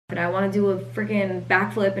But I want to do a freaking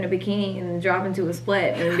backflip in a bikini and drop into a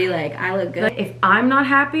split and be like, I look good. If I'm not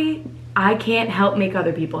happy, I can't help make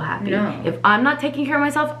other people happy. No. If I'm not taking care of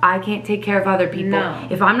myself, I can't take care of other people. No.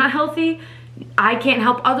 If I'm not healthy, I can't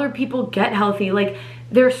help other people get healthy. Like,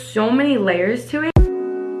 there's so many layers to it.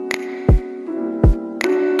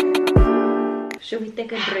 Should we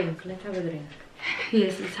take a drink? Let's have a drink.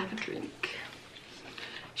 Yes, let's have a drink.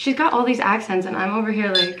 She's got all these accents and I'm over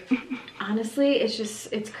here like... Honestly,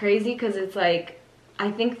 it's crazy because it's like,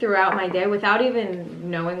 I think throughout my day, without even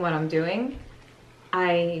knowing what I'm doing,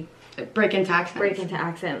 I break into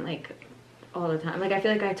accent like all the time. Like I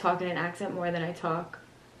feel like I talk in an accent more than I talk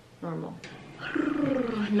normal.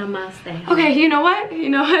 Namaste. Okay, you know what?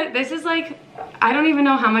 This is like, I don't even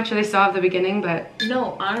know how much they saw at the beginning, but...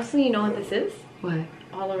 No, honestly, you know what this is? What?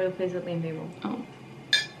 All over the place with Lane Babel. Oh.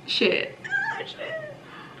 Shit.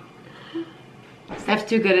 Steph's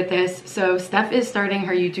too good at this. So Steph is starting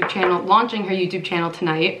her YouTube channel, launching her YouTube channel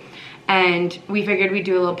tonight. And we figured we'd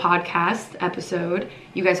do a little podcast episode.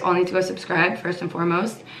 You guys all need to go subscribe first and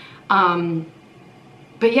foremost.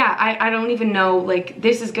 But yeah, I don't even know, like,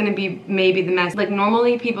 this is gonna be maybe the mess. Like,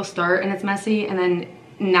 normally people start and it's messy and then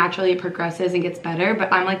naturally it progresses and gets better,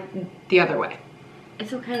 but I'm like the other way.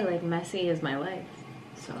 It's okay, like, messy is my life,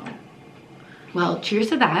 so. Well, cheers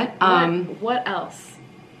to that. What else?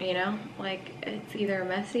 You know, like, it's either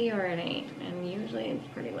messy or it ain't, and usually it's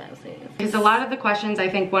pretty messy. Because a lot of the questions, I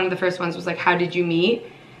think one of the first ones was like, how did you meet?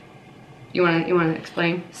 You wanna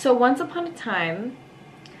explain? So once upon a time,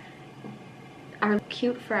 our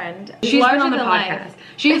cute friend, she's been on the podcast.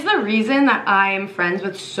 She's the reason that I am friends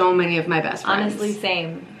with so many of my best friends.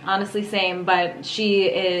 Honestly same, but she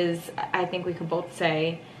is, I think we could both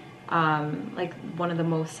say, like one of the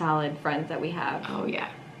most solid friends that we have. Oh yeah.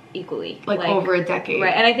 Equally. Like over a decade.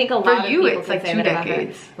 Right, and I think a lot of people it's like 2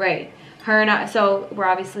 decades. Right. Her and I, so we're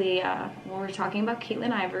obviously, we're talking about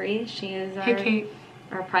Caitlin Ivory. She is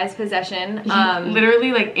our prized possession.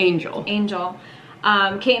 Literally like angel.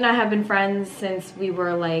 Kate and I have been friends since we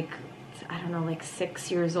were like, I don't know, like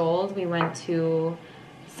 6 years old. We went to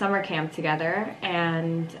summer camp together,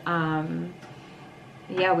 and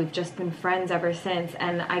yeah, we've just been friends ever since.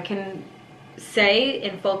 And I can say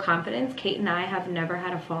in full confidence, Kate and I have never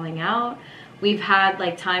had a falling out. We've had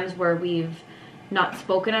like times where we've not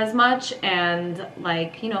spoken as much and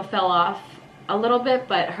like, you know, fell off a little bit,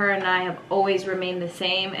 but her and I have always remained the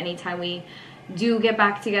same. Anytime we do get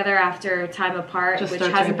back together after time apart, which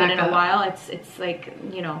hasn't been in a while, it's like,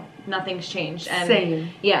 you know, nothing's changed. And same.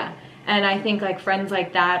 Yeah, and I think like friends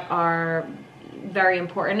like that are very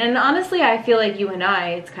important. And honestly, I feel like you and I,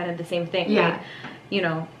 it's kind of the same thing. Yeah. Like, you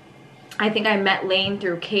know, I think I met Lane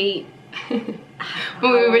through Kate when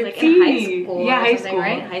we were like in high school. Yeah, high school.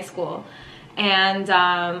 Right? High school. And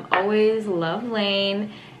always loved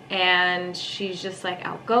Lane. And she's just like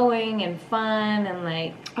outgoing and fun and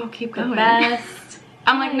like keep the going. best.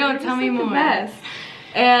 I'm like, no, tell me more. The best.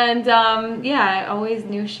 And yeah, I always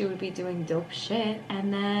knew she would be doing dope shit.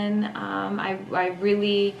 And then I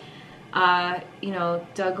really you know,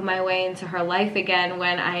 dug my way into her life again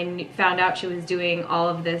when I found out she was doing all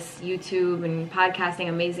of this YouTube and podcasting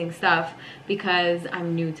amazing stuff, because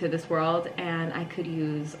I'm new to this world and I could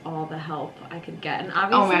use all the help I could get. And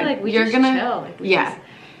obviously, like, we just chill. Like,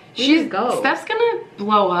 Steph's gonna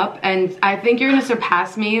blow up, and I think you're gonna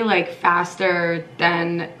surpass me like faster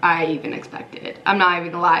than I even expected. I'm not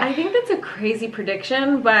even gonna lie. I think that's a crazy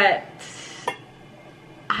prediction, but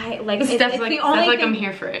I like it's like, the only thing, I'm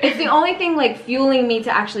here for it. It's the only thing like fueling me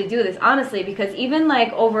to actually do this, honestly, because even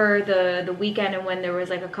like over the weekend and when there was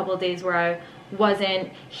like a couple of days where I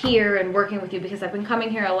wasn't here and working with you, because I've been coming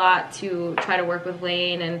here a lot to try to work with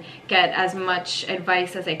Lane and get as much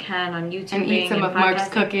advice as I can on YouTube and eat some of Mark's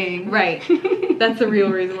cooking. Right. That's the real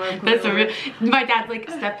reason why I'm cooking. My dad's like,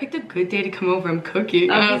 Steph picked a good day to come over, I'm cooking.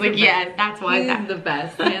 And I was like, yeah, that's why. He's the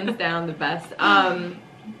best, hands down the best.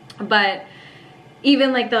 But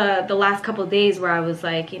even like the last couple of days where I was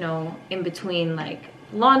like, you know, in between like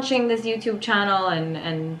launching this YouTube channel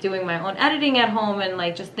and doing my own editing at home and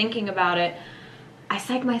like just thinking about it, I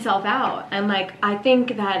psyched myself out. And like, I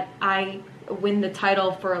think that I win the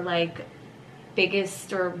title for like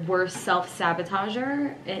biggest or worst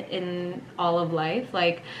self-sabotager in all of life.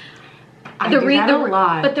 Like, I do that a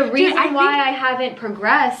lot. But the reason why I haven't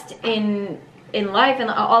progressed in life and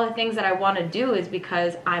all the things that I want to do is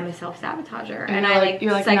because I'm a self-sabotager, and I like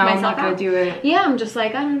you're like, psych no, myself I'm not gonna do it. Yeah, I'm just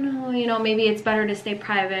like, I don't know, you know, maybe it's better to stay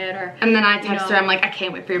private, or and then I text her, I'm like, I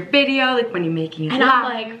can't wait for your video, like when you're making it, and I'm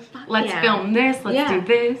like, let's film this, let's do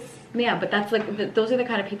this. Yeah, but that's like those are the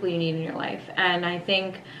kind of people you need in your life. And I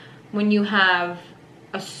think when you have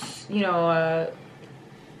a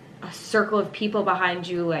a circle of people behind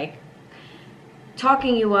you, like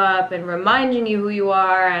talking you up and reminding you who you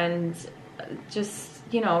are, and just,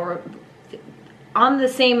 you know, on the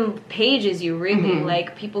same page as you, really.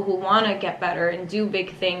 Like people who want to get better and do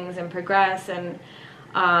big things and progress and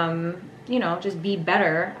you know, just be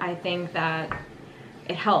better. I think that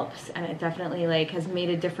it helps, and it definitely like has made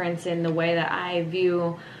a difference in the way that I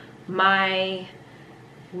view my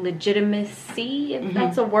legitimacy, if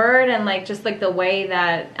that's a word, and like just like the way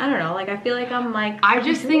that, I don't know, like I feel like I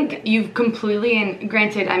just think you've completely, and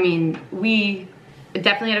granted, I mean, we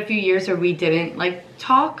definitely had a few years where we didn't like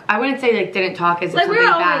talk. I wouldn't say like didn't talk as like we were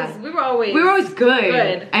always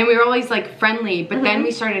good and we were always like friendly, but then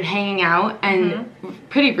we started hanging out, and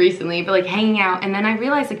pretty recently, but like hanging out, and then I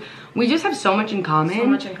realized like we just have so much in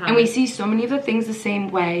common, and we see so many of the things the same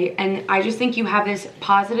way, and I just think you have this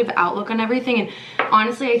positive outlook on everything, and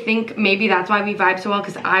honestly I think maybe that's why we vibe so well,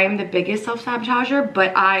 because I am the biggest self-sabotager,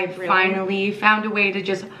 but I've finally found a way to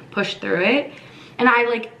just push through it. And I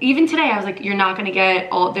like, even today I was like, you're not gonna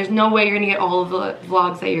get all, there's no way you're gonna get all of the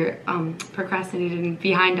vlogs that you're procrastinated and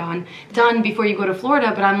behind on done before you go to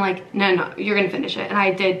Florida, but I'm like, no, you're gonna finish it. And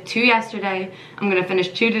I did 2 yesterday, I'm gonna finish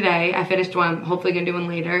 2 today, I finished 1, I'm hopefully gonna do 1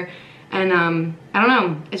 later. And I don't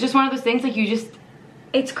know, it's just one of those things, like you just,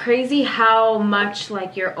 it's crazy how much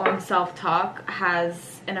like your own self-talk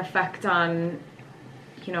has an effect on,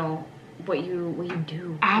 you know, what you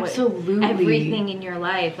do. Absolutely. Everything in your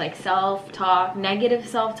life, like self-talk, negative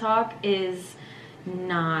self-talk is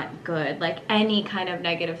not good. Like any kind of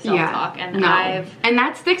negative self-talk. And and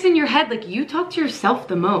that sticks in your head. Like you talk to yourself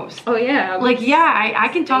the most. Oh yeah. Like yeah, I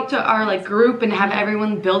can talk to our like group and have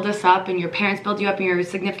everyone build us up, and your parents build you up, and your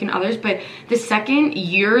significant others, but the second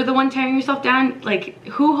you're the one tearing yourself down, like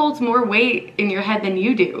who holds more weight in your head than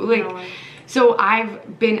you do? Like so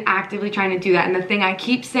I've been actively trying to do that, and the thing I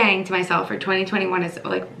keep saying to myself for 2021 is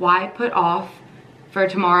like, why put off for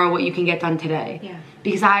tomorrow what you can get done today? Yeah.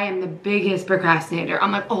 Because I am the biggest procrastinator.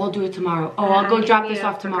 I'm like, oh, I'll do it tomorrow. Oh, I'll go drop this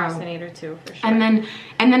off tomorrow. Procrastinator too, for sure. And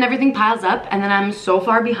then everything piles up, and then I'm so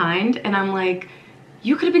far behind, and I'm like,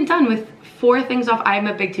 you could have been done with 4 things off. I'm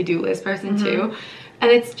a big to-do list person too.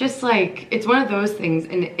 And it's just like, it's one of those things,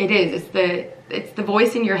 and it's the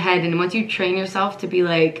voice in your head, and once you train yourself to be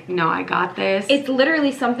like, no, I got this. It's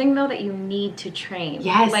literally something though that you need to train.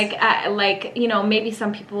 Yes. Like you know, maybe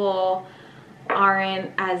some people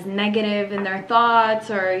aren't as negative in their thoughts,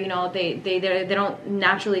 or you know, they don't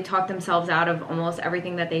naturally talk themselves out of almost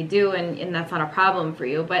everything that they do, and that's not a problem for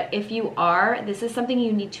you. But if you are, this is something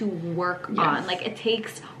you need to work on. Like it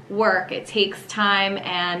takes work, it takes time,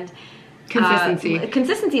 and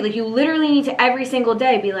consistency. Like you literally need to every single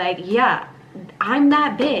day be like, yeah, I'm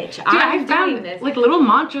that bitch. Dude, I found this. Like little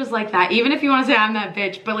mantras like that, even if you want to say I'm that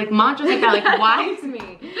bitch, but like mantras like that, like why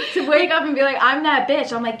me to wake up and be like, I'm that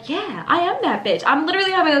bitch. I'm like, yeah, I am that bitch. I'm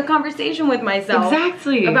literally having a conversation with myself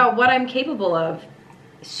about what I'm capable of.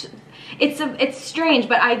 It's strange,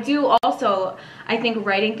 but I do also, I think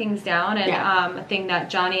writing things down, and a thing that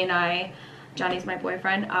Johnny's my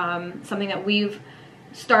boyfriend, something that we've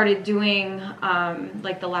started doing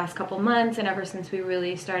like the last couple months, and ever since we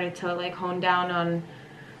really started to like hone down on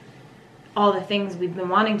all the things we've been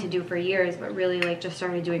wanting to do for years, but really like just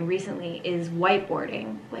started doing recently, is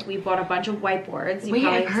whiteboarding. Like we bought a bunch of whiteboards. Wait,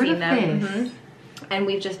 I've heard of this. And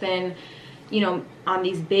we've just been, you know, on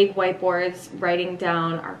these big whiteboards writing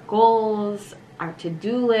down our goals, our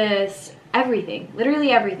to-do list, everything,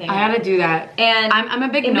 literally everything. I gotta do that. And I'm a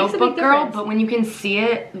big notebook girl, but when you can see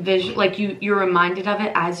it like you're reminded of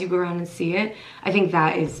it as you go around and see it, I think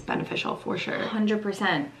that is beneficial for sure.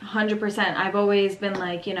 100%. I've always been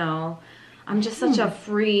like, you know, I'm just such a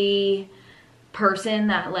free person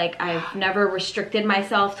that like I've never restricted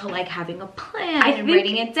myself to like having a plan and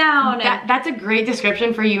writing it down. That's a great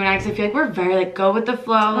description for you and I, because I feel like we're very like go with the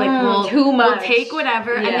flow, like we'll take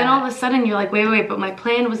whatever, and then all of a sudden you're like, wait, but my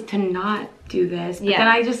plan was to not do this, but then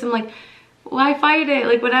I just am like, why fight it,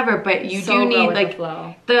 like whatever. But you do need like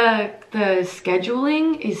the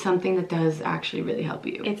scheduling is something that does actually really help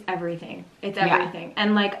you. It's everything.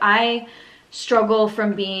 And like I struggle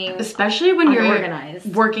from being, especially when you're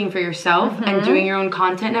organized, working for yourself and doing your own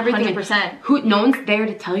content and everything. 100%. No one's there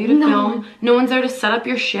to tell you to film. No one's there to set up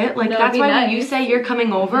your shit. Like that's why when you say you're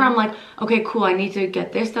coming over, I'm like, okay, cool. I need to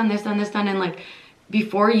get this done, and like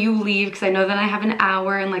before you leave, because I know that I have an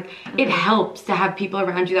hour, and like it helps to have people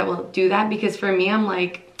around you that will do that, because for me, I'm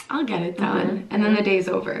like, I'll get it done, and then the day's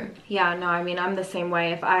over. Yeah, no, I mean, I'm the same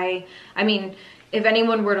way. If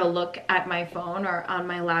anyone were to look at my phone or on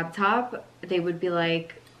my laptop, they would be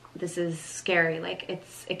like, this is scary. Like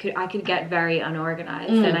I could get very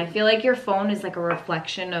unorganized. And I feel like your phone is like a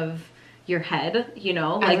reflection of your head, you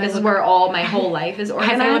know, like this is where all my whole life is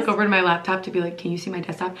organized. As I look over to my laptop to be like, can you see my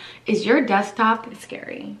desktop? Is your desktop... It's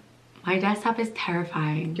scary. My desktop is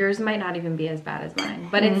terrifying. Yours might not even be as bad as mine,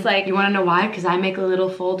 but it's like... You want to know why? Because I make a little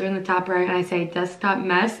folder in the top right and I say desktop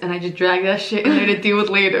mess and I just drag that shit in there to deal with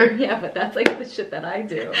later. Yeah, but that's like the shit that I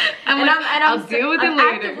do. I'll deal with it later. I'm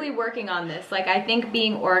actively working on this. Like, I think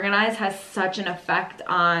being organized has such an effect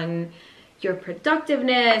on your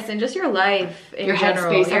productiveness and just your life in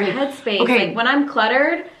general. Your headspace. Okay. Like, when I'm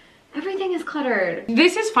cluttered... Everything is cluttered.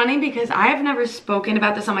 This is funny because I have never spoken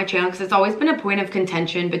about this on my channel because it's always been a point of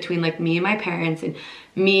contention between like me and my parents and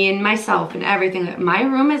me and myself and everything. My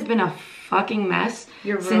room has been a fucking mess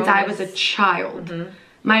since I was a child.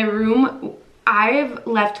 My room, I've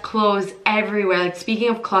left clothes everywhere. Like, speaking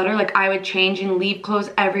of clutter, like I would change and leave clothes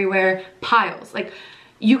everywhere. Piles. Like,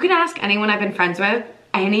 you can ask anyone I've been friends with,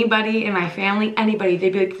 anybody in my family, anybody,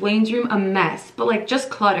 they'd be like, Lane's room a mess, but like just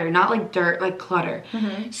clutter, not like dirt, like clutter.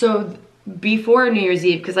 So before New Year's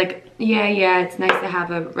Eve, because like yeah, it's nice to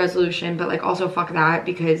have a resolution, but like also fuck that,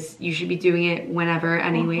 because you should be doing it whenever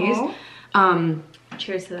anyways.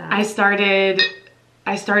 Cheers to that. I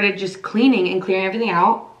started just cleaning and clearing everything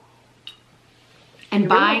out. And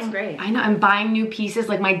I'm buying new pieces,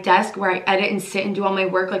 like my desk where I edit and sit and do all my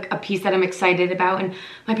work, like a piece that I'm excited about. And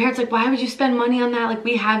my parents like, why would you spend money on that? Like,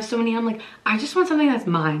 we have so many. I'm like, I just want something that's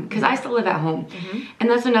mine, because I still live at home. And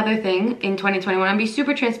that's another thing in 2021. I'm be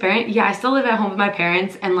super transparent. Yeah, I still live at home with my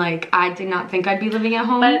parents, and like, I did not think I'd be living at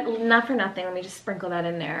home. But not for nothing, let me just sprinkle that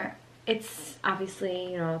in there. It's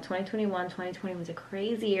obviously, you know, 2021, 2020 was a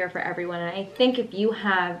crazy year for everyone. And I think if you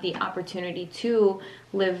have the opportunity to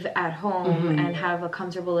live at home and have a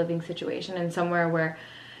comfortable living situation and somewhere where,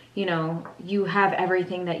 you know, you have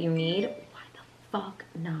everything that you need, why the fuck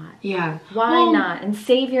not? Yeah. Why not? And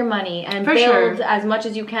save your money and build as much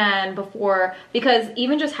as you can before, because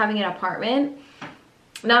even just having an apartment,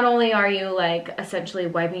 not only are you like essentially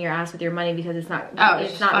wiping your ass with your money because you're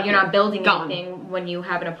not building anything when you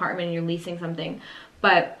have an apartment and you're leasing something,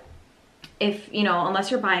 but if, you know,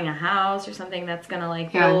 unless you're buying a house or something that's gonna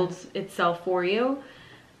like build itself for you,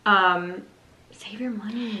 save your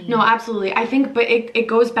money. No, absolutely. I think, but it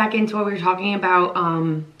goes back into what we were talking about,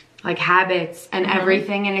 like habits and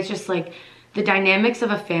everything, and it's just like the dynamics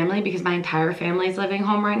of a family, because my entire family is living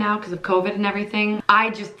home right now because of COVID and everything.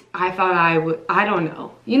 I thought I don't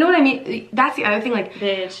know. You know what I mean? That's the other thing, like,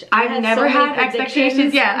 bitch, I've never had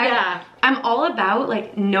expectations. Yeah. I'm all about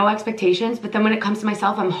like no expectations, but then when it comes to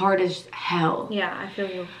myself, I'm hard as hell. Yeah, I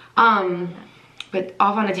feel you. But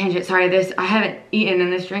off on a tangent, sorry, I haven't eaten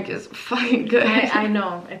and this drink is fucking good. I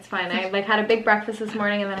know, it's fine. I like had a big breakfast this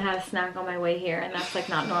morning and then I had a snack on my way here, and that's like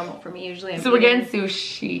not normal for me. Usually we're getting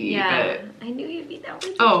sushi. Yeah, but... I knew you'd be down with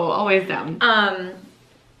me. Oh, always down.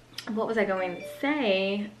 What was I going to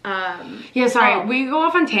say? Yeah, sorry, we go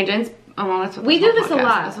off on tangents. Oh, well, that's what we do this a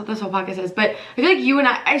lot. That's what this whole podcast is. But I feel like you and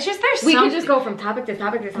I, it's just we could just go from topic to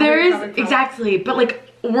topic to topic. There is, exactly, but like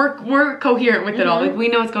we're coherent with it all. Like, we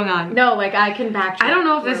know what's going on. No, like I can backtrack. I don't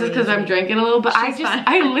know if this is because I'm drinking a little, but I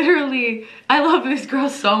love this girl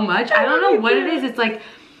so much. I don't know what it is. It's like,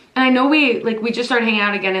 and I know we just started hanging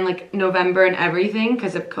out again in like November and everything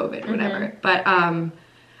because of COVID or whatever. But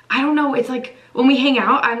I don't know. It's like when we hang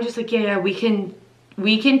out, I'm just like, yeah, we can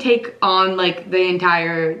take on like the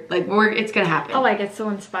entire, like, it's gonna happen. Oh, I get so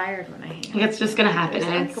inspired when I hang out. It's just gonna happen.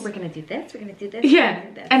 Like, we're gonna do this, we're gonna do this. Yeah,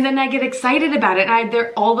 and then I get excited about it, and there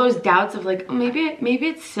are all those doubts of like, oh, maybe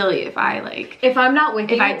it's silly if I like, if I'm not with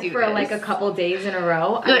you for like a couple days in a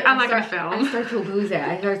row, I'm not gonna film. I start to lose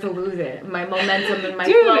it. My momentum and my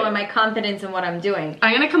flow and my confidence in what I'm doing.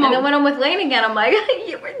 I'm gonna come and then when I'm with Lane again, I'm like,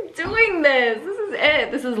 we're doing this. This is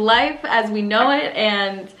it. This is life as we know it,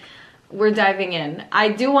 and we're diving in. I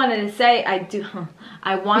wanted to say,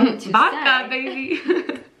 vodka, baby.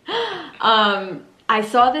 I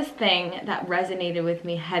saw this thing that resonated with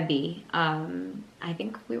me heavy. I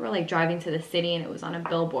think we were like driving to the city and it was on a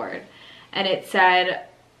billboard, and it said,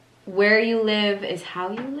 where you live is how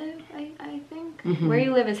you live, I think. Where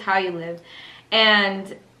you live is how you live.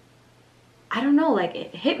 And I don't know, like,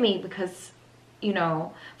 it hit me because, you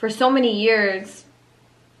know, for so many years,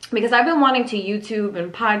 because I've been wanting to YouTube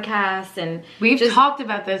and podcast, and we've talked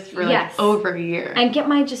about this for like over a year, and get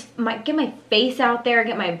my face out there,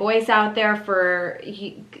 get my voice out there for,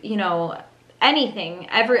 you know, anything.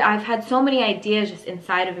 I've had so many ideas just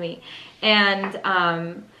inside of me, and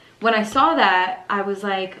when I saw that, I was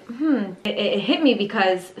like, it hit me,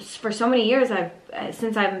 because for so many years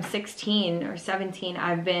since I'm 16 or 17,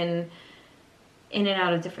 I've been in and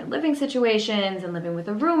out of different living situations, and living with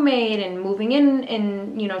a roommate, and moving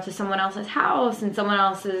in, you know, to someone else's house and someone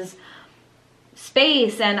else's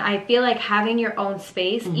space, and I feel like having your own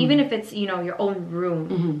space, even if it's, you know, your own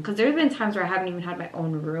room, because there's been times where I haven't even had my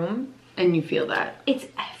own room. And you feel that. It's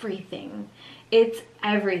everything. It's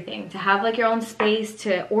everything to have like your own space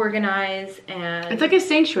to organize, and it's like a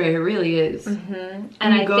sanctuary. It really is. And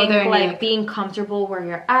I think like being comfortable where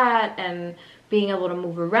you're at and being able to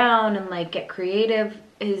move around and like get creative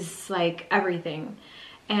is like everything.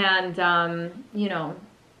 And you know,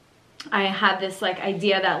 I had this like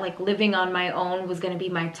idea that like living on my own was going to be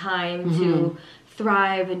my time to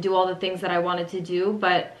thrive and do all the things that I wanted to do,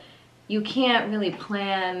 but you can't really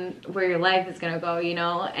plan where your life is going to go, you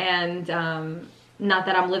know? And not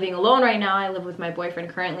that I'm living alone right now. I live with my boyfriend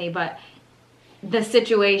currently, but the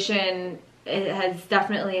situation, it has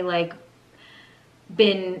definitely like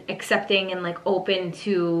been accepting and like open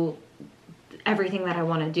to everything that I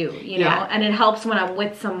want to do, you know? And it helps when I'm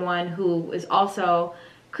with someone who is also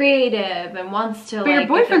creative and wants to, but like, your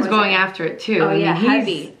boyfriend's going after it too. Oh, I mean,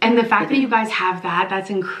 heavy. And the fact that you guys have that's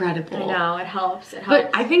incredible. I know, it helps. It helps.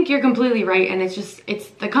 But I think you're completely right, and it's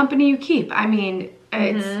the company you keep. I mean,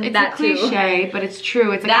 it's a cliche, but it's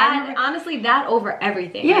true. It's like that, honestly, that over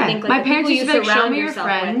everything. Yeah, I think, like, my parents used to be like, show me your friends.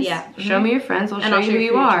 friends. Yeah. Show me your friends, I'll show you who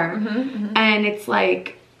you are. And it's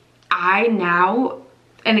like, I now...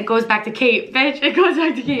 And it goes back to Kate, bitch. It goes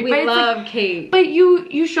back to Kate. We love Kate. But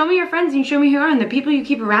you show me your friends and you show me who you are, and the people you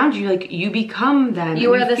keep around you, like, you become them.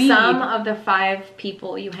 You are the sum of the 5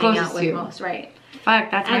 people you hang out with most, right?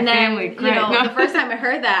 Fuck, that's my family. Great. You know, the first time I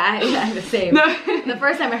heard that, I the same. The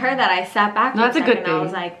first time I heard that, I sat back for a second and I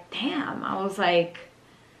was like, damn. I was like...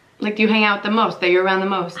 Like, you hang out the most, that you're around the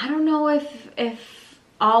most. I don't know if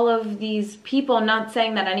all of these people, not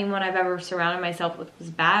saying that anyone I've ever surrounded myself with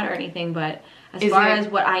was bad or anything, but... As far as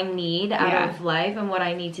what I need out of life and what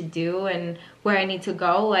I need to do and where I need to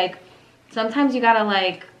go, like, sometimes you gotta,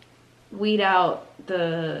 like, weed out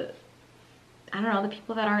the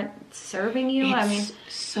people that aren't serving you. It's I mean,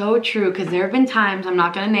 so true, because there have been times, I'm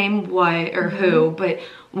not gonna name what or who, but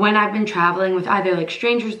when I've been traveling with either, like,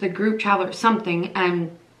 strangers, the group travel or something,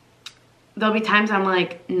 and there'll be times I'm,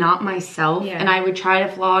 like, not myself, and I would try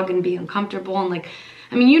to vlog and be uncomfortable and, like,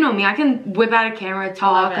 I mean, you know me, I can whip out a camera,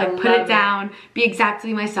 talk, like, put it down, be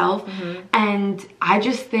exactly myself. And I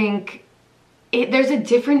just think there's a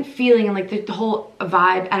different feeling, and like the whole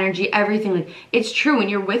vibe, energy, everything. Like, it's true when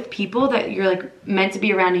you're with people that you're like meant to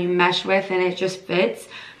be around and you mesh with and it just fits.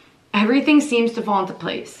 Everything seems to fall into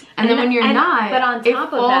place. And then when you're not, but on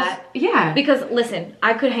top of that, yeah. Because listen,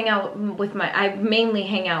 I could hang out with I mainly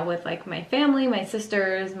hang out with like my family, my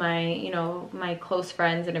sisters, my close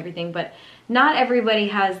friends and everything, but not everybody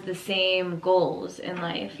has the same goals in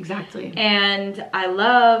life. Exactly. And I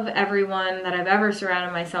love everyone that I've ever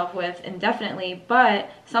surrounded myself with indefinitely, but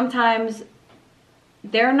sometimes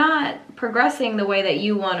they're not progressing the way that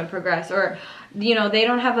you want to progress, or you know, they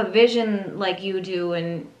don't have a vision like you do,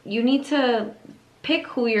 and you need to pick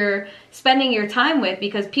who you're spending your time with,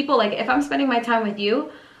 because people, like, if I'm spending my time with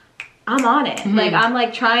you, I'm on it. Like, I'm like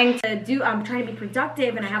I'm trying to be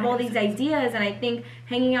productive, and I have all these ideas, and I think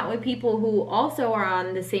hanging out with people who also are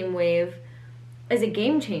on the same wave is a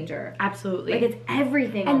game changer. Absolutely. Like, it's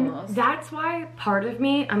everything almost. That's why part of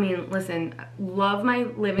me, I mean, listen, love my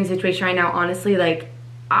living situation right now, honestly. Like,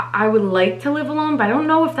 I would like to live alone, but I don't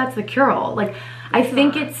know if that's the cure-all. Like, I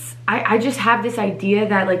think I just have this idea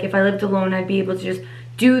that, like, if I lived alone, I'd be able to just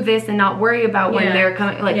do this and not worry about when they're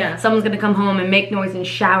coming. Like, someone's gonna come home and make noise and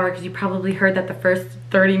shower, because you probably heard that the first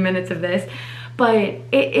 30 minutes of this. But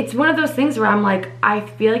it's one of those things where I'm like, I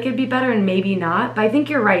feel like it'd be better and maybe not. But I think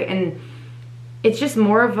you're right, and it's just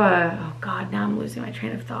more of a, oh God, now I'm losing my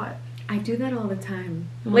train of thought. I do that all the time.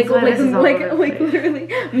 Well, like literally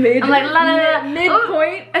mid, I'm like, la, la, la,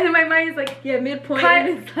 midpoint, and then my mind is like, yeah, midpoint, cut,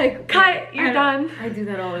 and it's like, cut, you're done. I do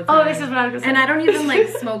that all the time. Oh, this is what I was gonna say. And I don't even like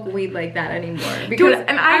smoke weed like that anymore. Because dude,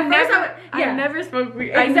 and I never smoked weed.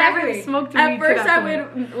 Exactly. I never smoked weed. At first, I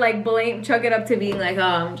would like chuck it up to being like, oh,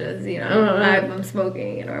 I'm just, you know, I'm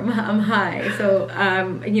smoking, you know, I'm high, so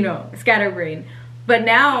you know, scatterbrain. But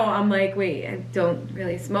now I'm like, wait, I don't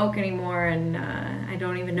really smoke anymore, and I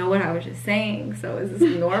don't even know what I was just saying. So is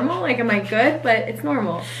this normal? Like, am I good? But it's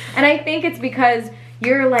normal. And I think it's because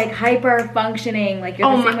you're like hyper functioning, like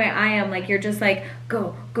you're the same way I am. Like, you're just like,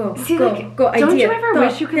 go. See, go, like, go. Don't you ever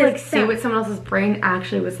wish you could like see what someone else's brain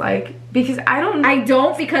actually was like? Because I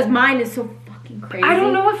don't because mine is so crazy. I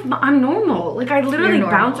don't know if I'm normal. Like, I literally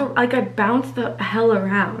bounce the hell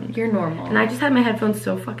around. You're normal. And I just had my headphones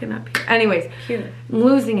so fucking up here. Anyways, cute. I'm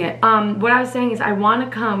losing it. What I was saying is I want to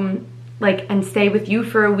come like and stay with you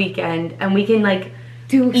for a weekend, and we can like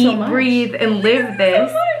eat, breathe, and live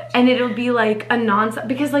this. and it'll be like a non-stop,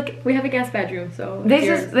 because like we have a guest bedroom, so this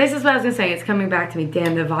is what I was gonna say. It's coming back to me.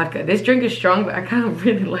 Damn, the vodka. This drink is strong, but I kind of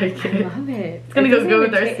really like it. I love it. It's gonna go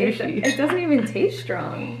good with our sushi. It doesn't even taste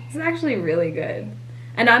strong. It's actually really good.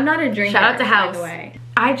 And I'm not a drinker. Shout out to House. By the way.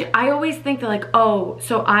 I always think that like, oh,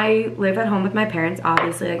 so I live at home with my parents,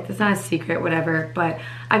 obviously, like that's not a secret, whatever, but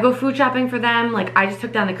I go food shopping for them. Like I just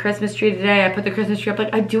took down the Christmas tree today. I put the Christmas tree up.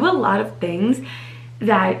 Like I do a lot of things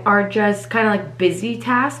that are just kind of like busy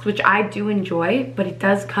tasks, which I do enjoy, but it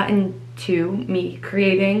does cut into me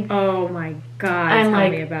creating. Oh my God, and tell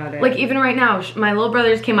like, me about it. Like even right now, my little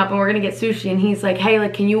brothers came up and we're gonna get sushi, and he's like, hey,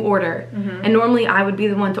 like can you order? And normally I would be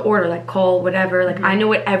the one to order, like call, whatever. Like I know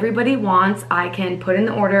what everybody wants. I can put in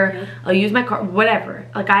the order. I'll use my card, whatever.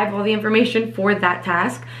 Like I have all the information for that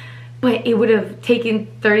task. But it would have taken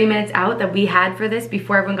 30 minutes out that we had for this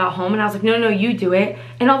before everyone got home. And I was like, no, you do it.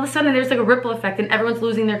 And all of a sudden there's like a ripple effect and everyone's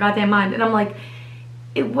losing their goddamn mind. And I'm like,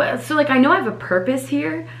 so like I know I have a purpose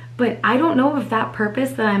here, but I don't know if that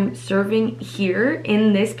purpose that I'm serving here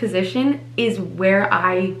in this position is where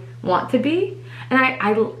I want to be. And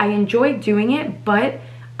I enjoy doing it, but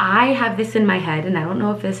I have this in my head, and I don't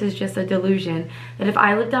know if this is just a delusion, that if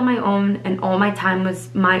I lived on my own and all my time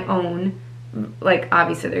was my own, like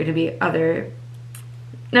obviously there to be other,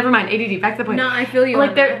 never mind, ADD, back to the point. No, I feel you.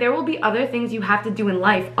 Like there will be other things you have to do in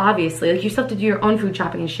life, obviously. Like you still have to do your own food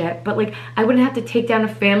shopping and shit, but like I wouldn't have to take down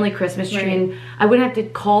a family Christmas tree, and I wouldn't have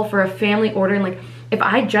to call for a family order. And like if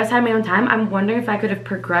I just had my own time, I'm wondering if I could have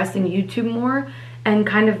progressed in YouTube more and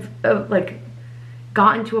kind of like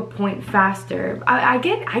gotten to a point faster. I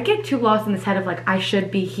get too lost in this head of like I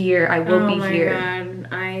should be here, I will be here. Oh my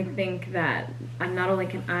God, I think that not only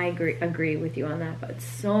can I agree with you on that, but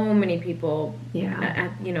so many people, you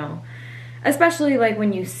know, especially like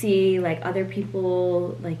when you see like other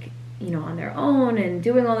people like, you know, on their own and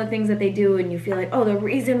doing all the things that they do, and you feel like, oh, the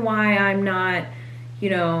reason why I'm not, you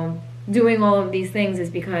know, doing all of these things is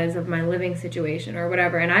because of my living situation or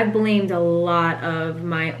whatever. And I blamed a lot of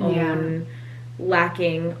my own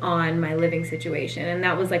lacking on my living situation, and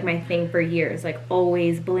that was like my thing for years, like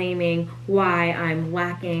always blaming why I'm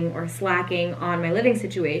lacking or slacking on my living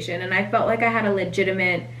situation. And I felt like I had a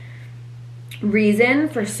legitimate reason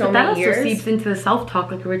for so many years. That also seeps into the self-talk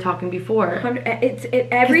like we were talking before.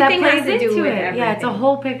 Everything has to do with everything. Yeah, it's a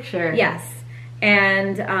whole picture. Yes.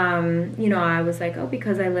 And you know, I was like, oh,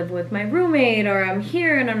 because I live with my roommate, or I'm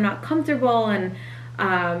here and I'm not comfortable, and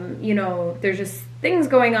you know, there's just things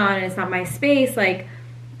going on and it's not my space, like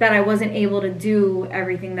that I wasn't able to do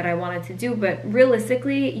everything that I wanted to do. But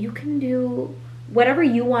realistically, you can do whatever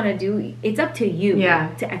you want to do. It's up to you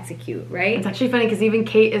to execute, right? It's actually funny because even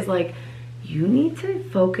Kate is like, you need to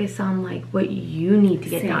focus on like what you need to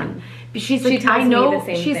get done. She's like, I know,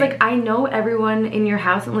 she's like, I know everyone in your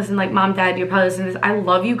house, and listen, like mom, dad, you're probably listening to this, I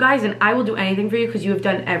love you guys and I will do anything for you because you have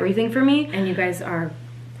done everything for me. And you guys are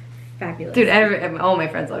fabulous. Dude, all my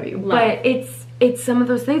friends love you. But it's some of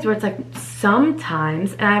those things where it's like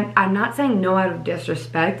sometimes, and I'm not saying no out of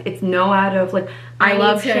disrespect, it's no out of like, I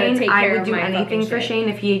love Shane, I would do anything for Shane.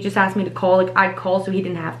 If he just asked me to call, like I'd call so he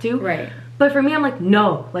didn't have to. Right. But for me, I'm like,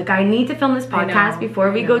 no, like I need to film this podcast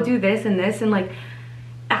before we go do this and this, and like,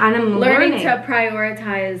 and I'm learning to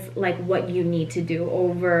prioritize like what you need to do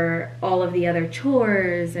over all of the other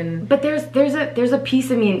chores. And but there's a piece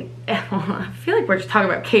of me, I feel like we're just talking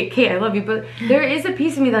about Kate, I love you, but there is a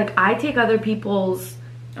piece of me that, like, I take other people's,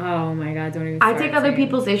 oh my God, don't even I take other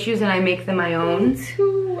people's issues and I make them my own. Me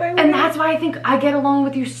too. And that's why I think I get along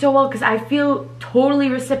with you so well, because I feel totally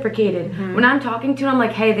reciprocated. When I'm talking to you, I'm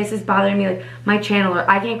like, hey, this is bothering me, like my channel, or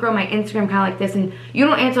I can't grow my Instagram kind of like this, and you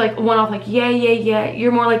don't answer like one off like yeah.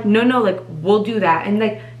 You're more like no, like we'll do that. And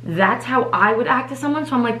like that's how I would act to someone.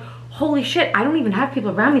 So I'm like, holy shit, I don't even have people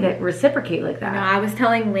around me that reciprocate like that. No, I was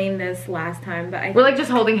telling Lane this last time, but we're like just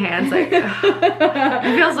holding hands, like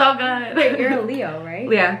it feels so good. Wait, you're a Leo,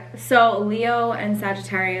 right? Yeah. So Leo and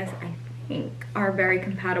Sagittarius, I think, are very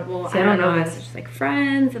compatible. See, I don't know this. It's just like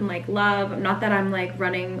friends and like love. Not that I'm like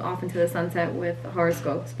running off into the sunset with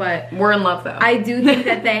horoscopes, but we're in love though. I do think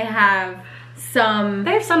that they have some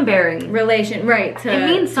bearing relation, right, to it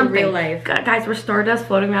means something. Real life. Guys, we're stardust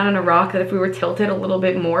floating around on a rock that if we were tilted a little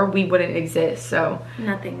bit more, we wouldn't exist. So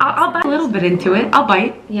nothing. I'll bite a little bit into it. I'll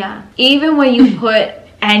bite. Yeah. Even when you put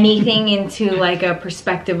anything into like a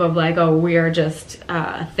perspective of like, oh, we are just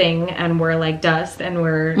a thing and we're like dust and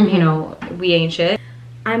we're you know, we ain't shit,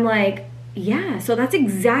 I'm like, yeah, so that's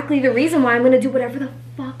exactly the reason why I'm gonna do whatever the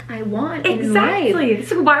fuck I want in life.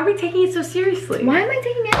 So why are we taking it so seriously? Why am I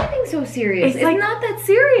taking anything so serious? It's like, not that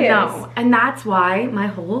serious. No, and that's why my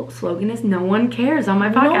whole slogan is no one cares on my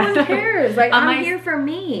podcast. No one cares. Like, I'm here for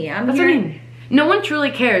me. That's what I mean. no one truly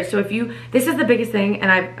cares. So if you, this is the biggest thing,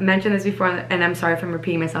 and I've mentioned this before, and I'm sorry if I'm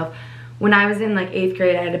repeating myself. When I was in like 8th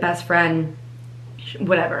grade, I had a best friend,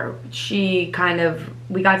 whatever, she kind of,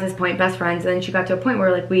 we got to this point, best friends, and then she got to a point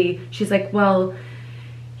where like she's like, well,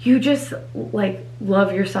 you just like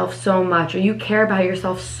love yourself so much, or you care about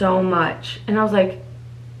yourself so much. And I was like,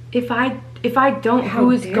 if I don't,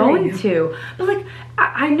 who is going to? But like,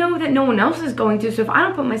 I know that no one else is going to, so if I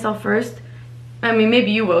don't put myself first, I mean, maybe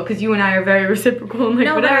you will, because you and I are very reciprocal and like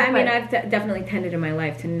no, whatever. But I mean, I've definitely tended in my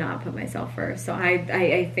life to not put myself first. So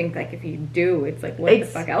I think like if you do, it's like what the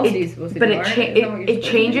fuck else are you supposed to do? But it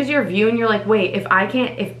changes your view, and you're like, wait, if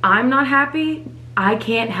I'm not happy, I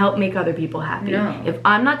can't help make other people happy. No. If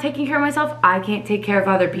I'm not taking care of myself, I can't take care of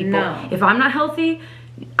other people. No. If I'm not healthy,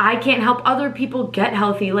 I can't help other people get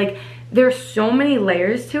healthy. Like, there's so many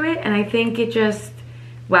layers to it, and I think it just,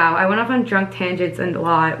 wow, I went off on drunk tangents and a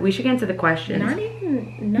lot. We should get into the questions. Not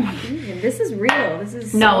even. This is real. This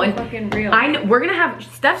is so fucking real. I know, we're gonna have,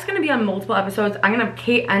 Steph's gonna be on multiple episodes. I'm gonna have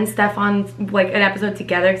Kate and Steph on like an episode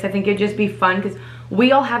together, because I think it'd just be fun, because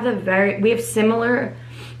we all have we have similar,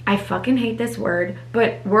 I fucking hate this word,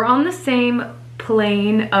 but we're on the same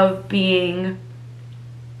plane of being,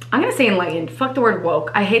 I'm gonna say enlightened. Fuck the word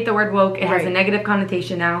woke. I hate the word woke. It has a negative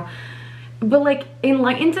connotation now. But like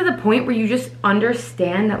enlightened to the point where you just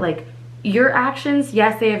understand that like your actions,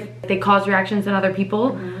 yes, they cause reactions in other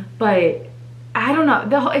people, but I don't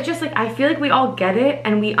know. It's just like, I feel like we all get it,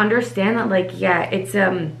 and we understand that like, yeah, it's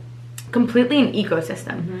completely an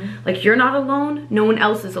ecosystem. Like, you're not alone, no one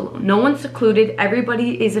else is alone, no one's secluded,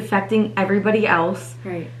 everybody is affecting everybody else.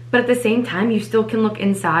 Right. But at the same time, you still can look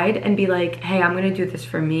inside and be like, hey, I'm gonna do this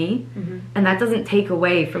for me. And that doesn't take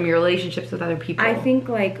away from your relationships with other people. I think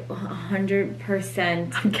like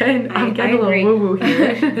 100%. I'm getting a little woo-woo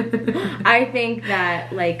here. I think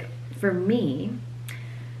that like for me,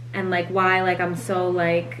 and like why like I'm so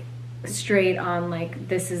like straight on like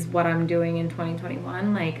this is what I'm doing in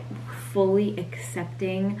 2021, like fully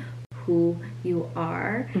accepting who you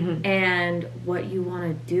are and what you want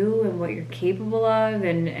to do and what you're capable of,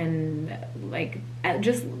 and like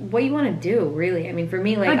just what you want to do, really. I mean, for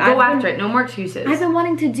me, like go after it, no more excuses. I've been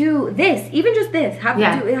wanting to do this, even just this, have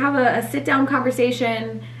a sit down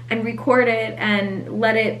conversation and record it and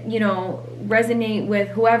let it, you know, resonate with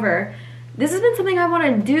whoever. This has been something I want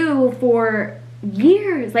to do for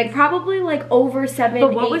years, like probably like over 7 years.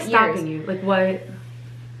 But what was stopping you? Like what?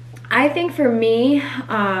 I think for me,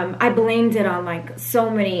 I blamed it on like so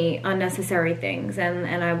many unnecessary things,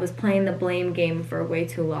 and I was playing the blame game for way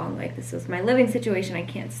too long. Like, this is my living situation, I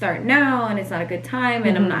can't start now, and it's not a good time,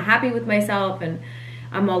 and I'm not happy with myself, and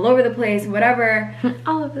I'm all over the place, whatever.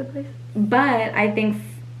 All over the place. But I think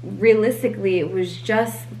realistically, it was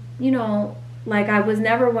just, you know, like I was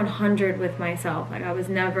never 100 with myself. Like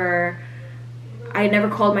I had never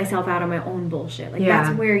called myself out on my own bullshit. Like,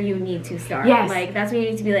 that's where you need to start. Yes. Like, that's where you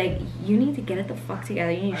need to be like, you need to get it the fuck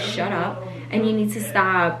together. You need to shut up. And you need to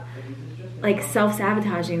stop, like,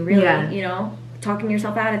 self-sabotaging, really. You know? Talking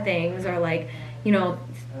yourself out of things, or, like, you know,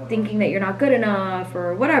 thinking that you're not good enough,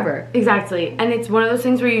 or whatever. Exactly. And it's one of those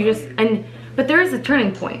things where you just, but there is a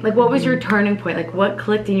turning point. Like, what was your turning point? Like, what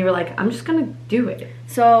clicked and you were like, I'm just gonna do it?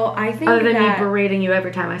 So, I think other than me berating you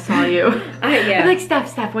every time I saw you. I'm like,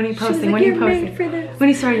 Steph, when are you posting? When are you posting? When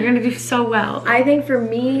you started, you're gonna do so well. I think for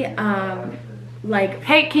me, like...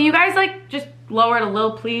 Hey, can you guys, like, just lower it a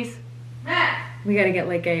little, please? We gotta get,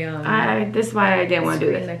 like, a, this is why I didn't want to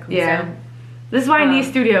do this. Yeah. This is why I need a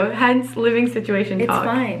studio, hence living situation talk. It's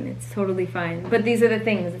fine. It's totally fine. But these are the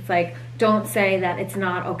things. It's like, don't say that it's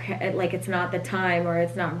not okay, like it's not the time or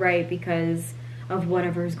it's not right because of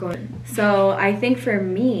whatever's going on. So I think for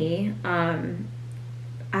me, there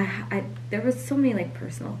was so many like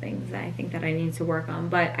personal things that I think that I need to work on.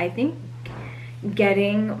 But I think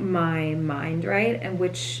getting my mind right, and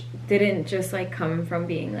which didn't just like come from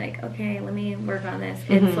being like, okay, let me work on this.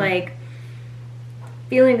 It's like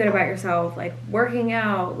feeling good about yourself, like working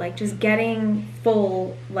out, like just getting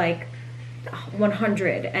full, like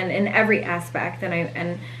 100 and in every aspect.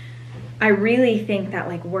 And I really think that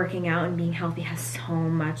like working out and being healthy has so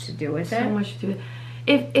much to do with it. So much to do with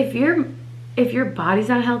it. If your body's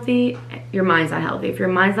not healthy, your mind's not healthy. If your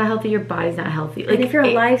mind's not healthy, your body's not healthy. Like, and if your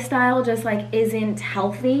lifestyle just like isn't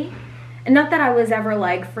healthy, and not that I was ever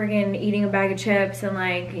like friggin' eating a bag of chips and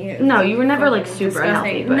like, you know, no, you were never like super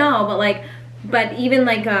unhealthy. No, but even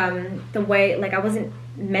like the way, like I wasn't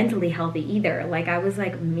mentally healthy either. Like I was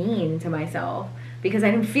like mean to myself. because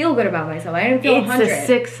I didn't feel good about myself. I didn't feel 100. It's a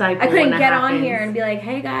sick cycle. I couldn't get on here and be like,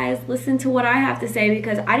 hey guys, listen to what I have to say,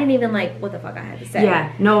 because I didn't even like what the fuck I had to say.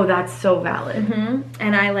 Yeah, no, that's so valid.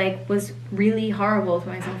 And I like was really horrible to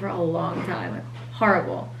myself for a long time. Like,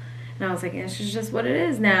 horrible. And I was like, it's just what it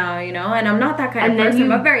is now, you know? And I'm not that kind of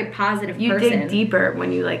person. I'm a very positive person. You dig deeper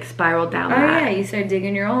when you like spiral down that. that. Yeah, you start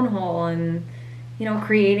digging your own hole and, you know,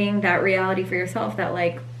 creating that reality for yourself that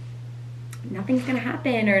like nothing's gonna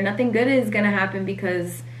happen or nothing good is gonna happen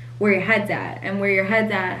because where your head's at. And where your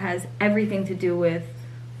head's at has everything to do with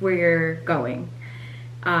where you're going.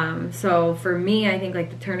 So for me, I think like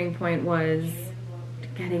the turning point was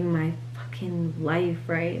getting my fucking life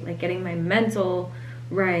right. Like getting my mental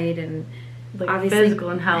right, and like obviously physical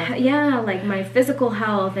and health. Yeah, like my physical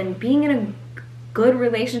health, and being in a good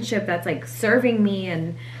relationship that's like serving me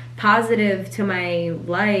and positive to my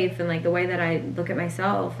life, and like the way that I look at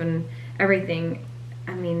myself and everything.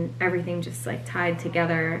 I mean, everything just like tied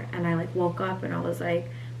together, and I like woke up and I was like,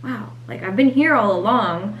 wow, like I've been here all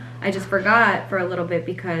along. I just forgot for a little bit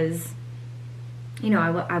because, you know,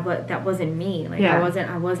 I that wasn't me. Like I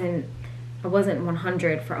wasn't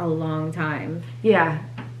 100 for a long time. Yeah.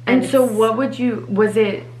 And so what would you, was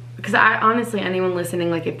it, because I honestly, anyone listening,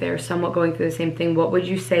 like if they're somewhat going through the same thing, what would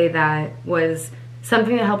you say that was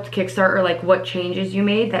something that helped kickstart, or like what changes you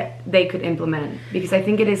made that they could implement? Because I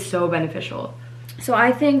think it is so beneficial. So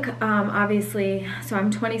I think, obviously, so I'm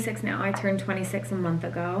 26 now. I turned 26 a month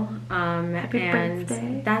ago. Happy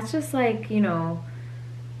birthday. That's just like, you know,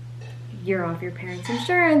 you're off your parents'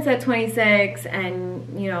 insurance at 26,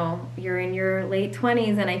 and you know you're in your late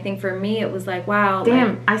 20s. And I think for me it was like, wow, damn,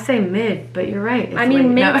 like, I say mid, but you're right. I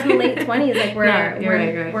mean mid to late 20s, like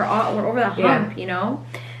we're over the hump, yeah. You know.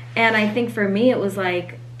 And I think for me it was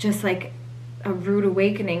like just like a rude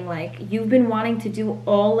awakening. Like, you've been wanting to do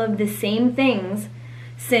all of the same things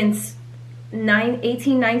since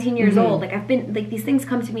 18, 19 years old. Like, I've been like, these things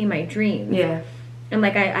come to me in my dreams. Yeah. And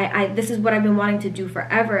like I this is what I've been wanting to do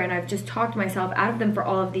forever, and I've just talked myself out of them for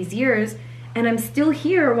all of these years, and I'm still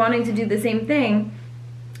here wanting to do the same thing.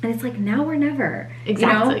 And it's like, now or never.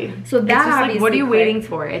 Exactly. You know? So that it's just obviously like, what are you clicked. waiting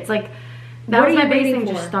for? It's like, that was my biggest thing.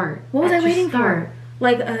 Just start. What was I waiting for?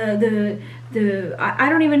 Like I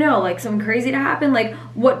don't even know, like something crazy to happen. Like,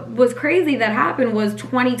 what was crazy that happened was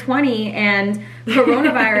 2020 and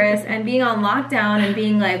coronavirus and being on lockdown and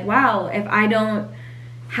being like, wow, if I don't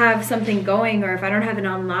have something going, or if I don't have an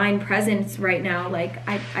online presence right now, like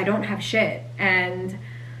I don't have shit, and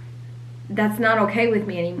that's not okay with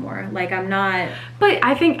me anymore. Like, I'm not. But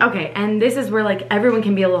I think, okay, and this is where like everyone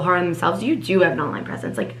can be a little hard on themselves. You do have an online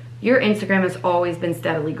presence. Like, your Instagram has always been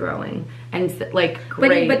steadily growing, and like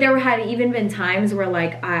great. But there had even been times where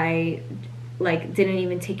like I like didn't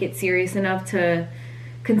even take it serious enough to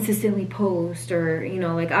consistently post, or you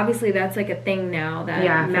know, like obviously that's like a thing now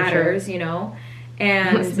that matters, sure. You know.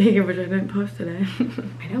 And speaking of which, I didn't post today.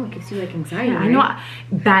 I know, it gives you like anxiety. Yeah, right? I know,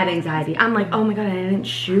 bad anxiety. I'm like, oh my god, I didn't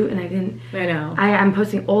shoot, and I didn't. I know. I'm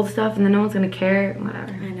posting old stuff, and then no one's gonna care.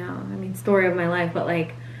 Whatever. I know. I mean, story of my life, but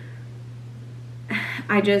like,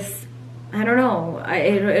 I don't know.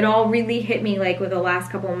 It all really hit me like with the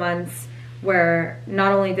last couple of months, where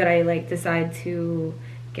not only did I like decide to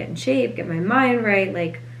get in shape, get my mind right,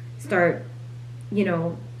 like start, you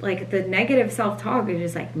know. Like, the negative self-talk is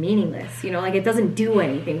just, like, meaningless, you know? Like, it doesn't do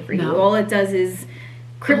anything for you. All it does is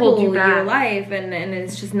cripple your life, and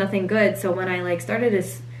it's just nothing good. So when I, like, started to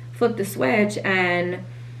flip the switch and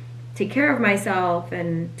take care of myself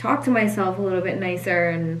and talk to myself a little bit nicer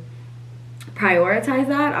and prioritize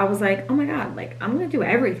that, I was like, oh, my God, like, I'm going to do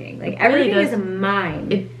everything. Like, everything is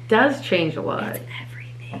mine. It does change a lot. It's everything.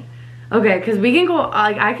 Okay, because we can go,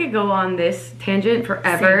 like, I could go on this tangent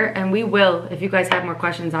forever, and we will if you guys have more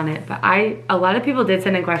questions on it. But a lot of people did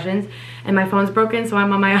send in questions, and my phone's broken, so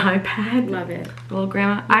I'm on my iPad. Love it. Little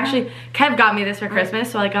grandma. Yeah. Actually, Kev got me this for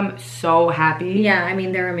Christmas, so like I'm so happy. Yeah, I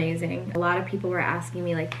mean, they're amazing. A lot of people were asking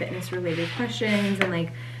me like fitness related questions, and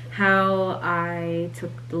like how I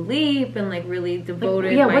took the leap and like really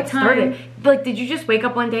devoted my time. Started? Like, did you just wake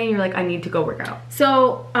up one day and you're like, I need to go work out?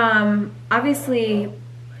 So obviously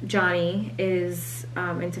Johnny is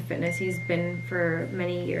into fitness. He's been for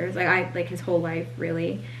many years, like his whole life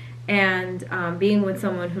really, and being with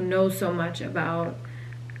someone who knows so much about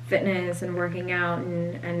fitness and working out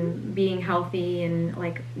and being healthy and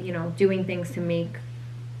like, you know, doing things to make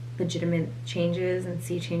legitimate changes and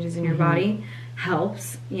see changes in your body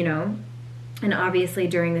helps, you know. And obviously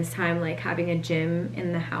during this time, like having a gym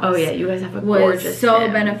in the house. Oh yeah, you guys have a was gorgeous so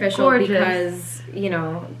gym. beneficial Gorgeous. because, you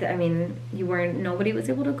know, I mean, nobody was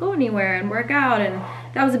able to go anywhere and work out, and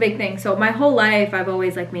that was a big thing. So my whole life I've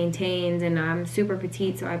always like maintained, and I'm super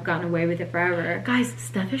petite, so I've gotten away with it forever. Guys,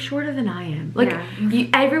 Steph is shorter than I am. Like, yeah.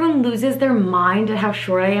 Everyone loses their mind at how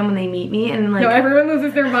short I am when they meet me, and like, no, everyone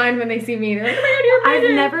loses their mind when they see me. They're like, oh my god, you're bigger.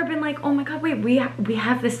 I've never been like, oh my god, wait, we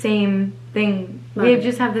have the same thing. We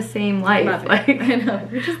just have the same life. Like, I know.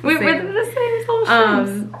 We're the same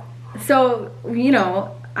social so, you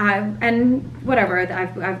know, I've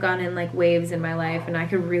gone in like waves in my life, and I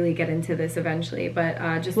could really get into this eventually,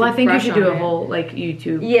 but just well, I think you should do a it, whole like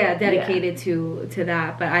YouTube, dedicated to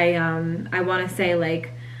that. But I want to say,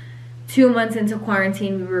 like, 2 months into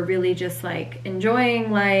quarantine, we were really just like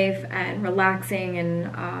enjoying life and relaxing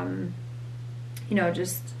and you know,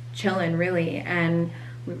 just chilling really, and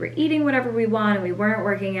we were eating whatever we want, and we weren't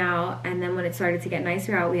working out. And then when it started to get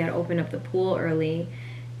nicer out, we had to open up the pool early,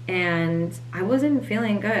 and I wasn't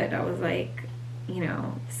feeling good. I was like, you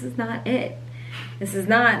know, this is not it. This is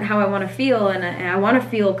not how I want to feel, and I want to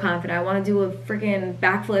feel confident. I want to do a freaking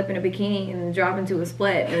backflip in a bikini and drop into a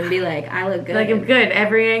split and be like, I look good. Like, I'm good,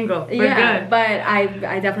 every angle. We're good. But I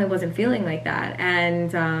definitely wasn't feeling like that.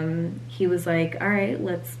 And he was like, all right,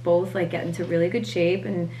 let's both like get into really good shape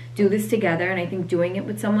and do this together. And I think doing it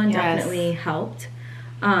with someone definitely helped.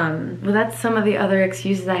 Well, that's some of the other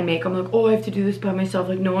excuses I make. I'm like, oh, I have to do this by myself.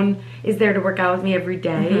 Like, no one is there to work out with me every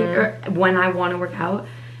day or when I want to work out.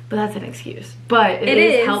 But that's an excuse. But it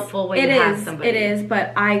is helpful when you have somebody. It is,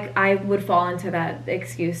 but I would fall into that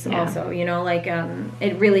excuse also. You know, like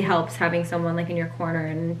it really helps having someone like in your corner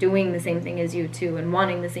and doing the same thing as you too, and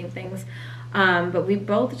wanting the same things. But we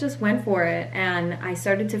both just went for it, and I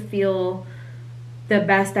started to feel the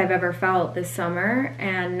best I've ever felt this summer.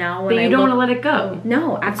 And now when but you don't want to let it go.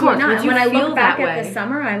 No, absolutely not. And when I look back at this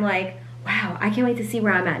summer, I'm like, wow, I can't wait to see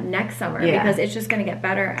where I'm at next summer, because it's just going to get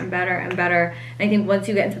better and better and better. And I think once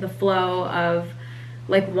you get into the flow of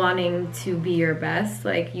like wanting to be your best,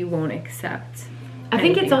 like you won't accept I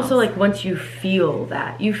think it's also like once you feel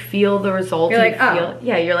that, you feel the results. You're like,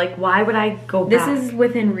 you're like, why would I go back? This is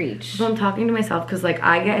within reach. So I'm talking to myself because like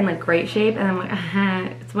I get in like great shape and I'm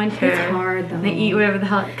like, it's winter. It's hard though. And I eat whatever the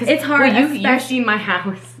hell. It's hard. Well, you've seen my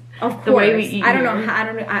house. Of course. The way we eat. I don't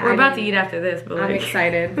know. We're about to eat after this, but like, I'm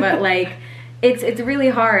excited. But like, it's really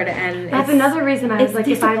hard, and that's another reason I was like,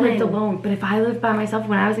 discipline. if I lived alone. But if I lived by myself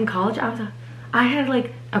when I was in college, I had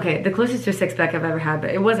like, okay, the closest to a six-pack I've ever had,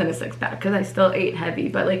 but it wasn't a six-pack because I still ate heavy.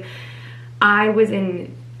 But like, I was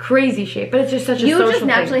in crazy shape. But it's just such a social thing. You just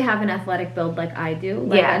naturally have an athletic build like I do.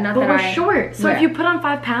 Like, yeah, but we're short. So if you put on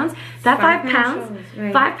 5 pounds, that 5 pounds,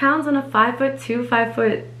 right. 5 pounds on a 5'2", 5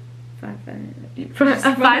 foot. 5 foot.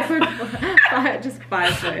 Just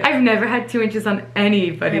 5 foot. I've never had 2 inches on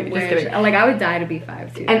anybody. Just kidding. Like I would die to be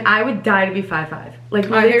 5'2". And I would die to be 5'5". Like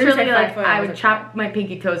literally, like I would chop my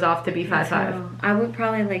pinky toes off to be 5'5". I would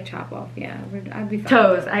probably like chop off. Yeah, I'd be 5'5".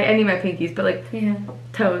 Toes. I need my pinkies, but like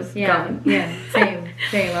toes gone. Yeah, same.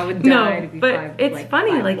 I would die to be 5'5". But it's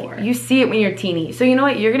funny. Like you see it when you're teeny. So you know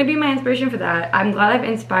what? You're gonna be my inspiration for that. I'm glad I've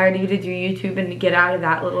inspired you to do YouTube and to get out of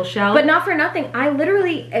that little shell. But not for nothing. I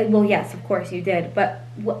literally. Well, yes, of course you did, but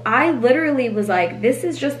I literally was like, this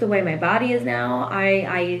is just the way my body is now.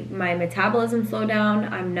 My metabolism slowed down.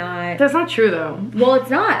 I'm not. That's not true though. Well,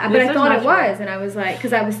 it's not, but I thought it was, and I was like,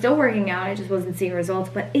 because I was still working out, I just wasn't seeing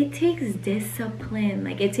results. But it takes discipline.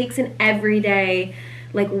 Like it takes an everyday,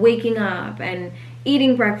 like waking up and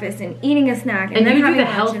eating breakfast and eating a snack and then you having do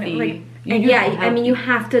the lunch healthy. I mean, you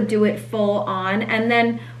have to do it full on, and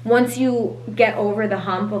then once you get over the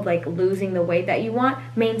hump of like losing the weight that you want,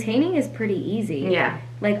 maintaining is pretty easy. Yeah.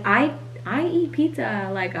 Like I eat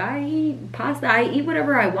pizza, like I eat pasta, I eat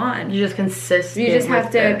whatever I want. You just consistent. You just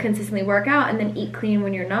have to consistently work out and then eat clean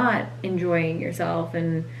when you're not enjoying yourself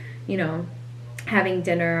and, you know, having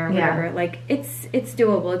dinner or whatever. Like it's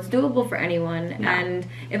doable. It's doable for anyone. Yeah. And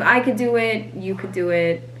if I could do it, you could do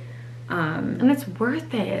it. And it's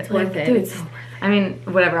worth it. It's worth it. Dude, it's so worth it. I mean,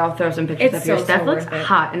 whatever, I'll throw some pictures up here. Steph looks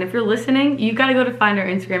hot. And if you're listening, you gotta go to find her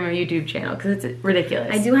Instagram or YouTube channel because it's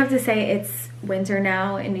ridiculous. I do have to say it's winter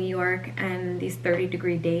now in New York, and these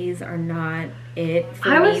 30-degree days are not it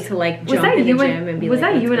for me to like jump in the gym and be like, was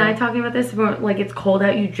that you and I talking about this? Like it's cold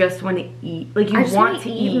out, you just want to eat. Like you want to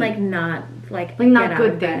eat. Like not not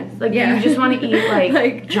good things. Like you just want to eat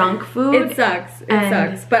like junk food. It sucks. It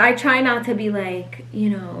sucks. But I try not to be like, you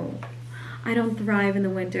know, I don't thrive in the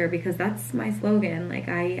winter because that's my slogan. Like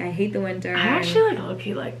I hate the winter. I actually like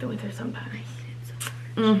low-key like the winter sometimes.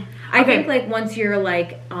 I think like once you're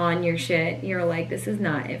like on your shit, you're like, this is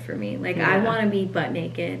not it for me. Like I want to be butt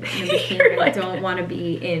naked in a bikini. I don't want to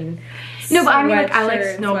be in. No, but I mean, like I like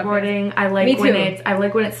snowboarding. I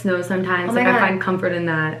like when it snows sometimes. Like I find comfort in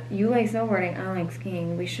that. You like snowboarding? I like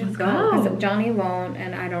skiing. We should go. Because Johnny won't,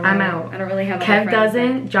 and I don't know. I'm out. I don't really have. Kev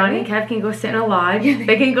doesn't. Johnny and Kev can go sit in a lodge.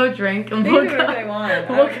 They can go drink, and we'll go. What they want.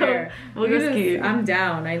 We'll go ski. I'm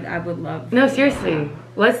down. I would love. No, seriously,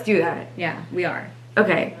 let's do that. Yeah, we are.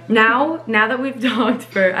 Okay, now that we've talked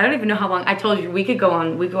for, I don't even know how long. I told you we could go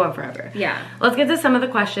on forever. Yeah. Let's get to some of the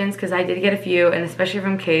questions because I did get a few, and especially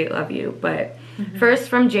from Kate, love you. But first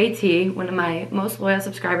from JT, one of my most loyal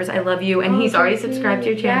subscribers, I love you, and he's already subscribed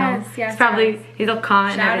to your channel. Yes. He's a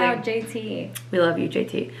con. Shout out JT. We love you,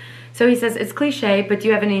 JT. So he says, it's cliche, but do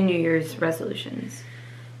you have any New Year's resolutions?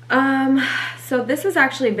 So this has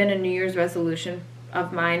actually been a New Year's resolution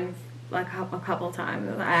of mine like a couple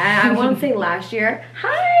times. I won't say last year.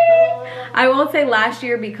 I won't say last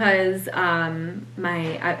year because I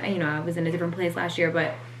was in a different place last year,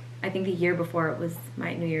 but I think the year before it was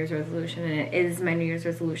my New Year's resolution, and it is my New Year's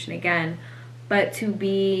resolution again. But to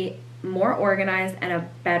be more organized and a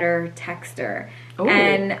better texter. Ooh.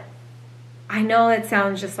 And I know it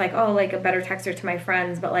sounds just like, oh, like a better texter to my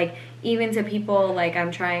friends, but like even to people like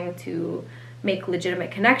I'm trying to make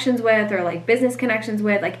legitimate connections with or like business connections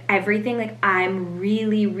with, like everything, like I'm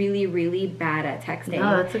really, really, really bad at texting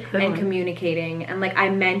and communicating. And like I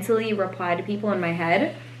mentally reply to people in my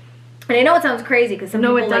head. And I know it sounds crazy because some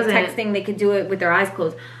people like texting, they could do it with their eyes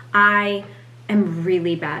closed. I am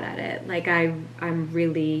really bad at it. Like I'm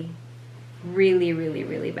really, really, really,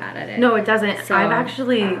 really bad at it. No, it doesn't. So,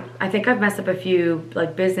 I think I've messed up a few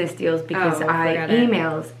like business deals because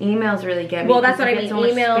emails really get me. Well, that's what I mean. So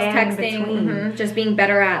emails, texting, just being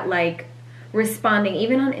better at like responding,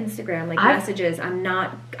 even on Instagram, like messages. I'm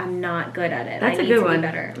not good at it. That's a good one.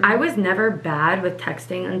 Better. I was never bad with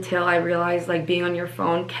texting until I realized like being on your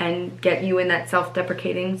phone can get you in that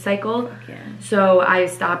self-deprecating cycle. Yeah. So I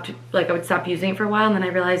would stop using it for a while, and then I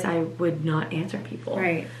realized I would not answer people.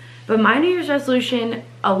 Right. But my New Year's resolution,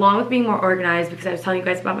 along with being more organized, because I was telling you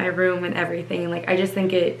guys about my room and everything, like I just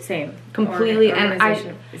think it completely. And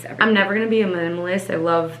I'm never gonna be a minimalist. I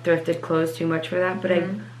love thrifted clothes too much for that, but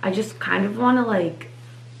I just kind of want to like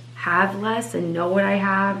have less and know what I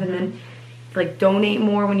have, and then like donate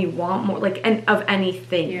more when you want more, like and of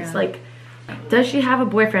anything. Yeah. Like, does she have a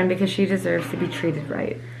boyfriend because she deserves to be treated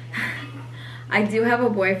right? I do have a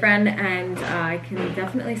boyfriend, and I can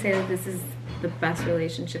definitely say that this is the best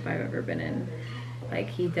relationship I've ever been in. Like,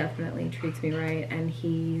 he definitely treats me right, and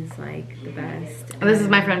he's like the best. This is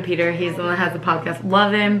my friend Peter. He's the one that has the podcast.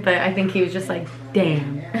 Love him, but I think he was just like,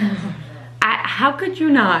 damn. How could you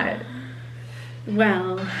not?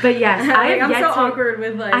 Well, but yes, I'm so awkward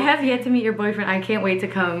with like. I have yet to meet your boyfriend. I can't wait to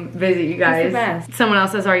come visit you guys. He's the best. Someone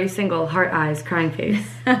else says, "Are you single?" Heart eyes, crying face.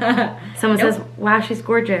 Someone says, "Wow, she's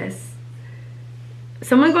gorgeous."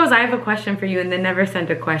 Someone goes, "I have a question for you," and then never sent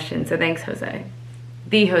a question. So thanks, Jose.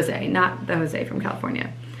 The Jose, not the Jose from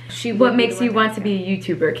California. What makes you want to be a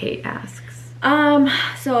YouTuber? Kate asks.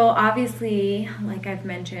 So obviously, like I've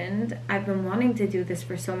mentioned, I've been wanting to do this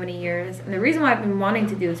for so many years. And the reason why I've been wanting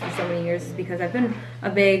to do this for so many years is because I've been a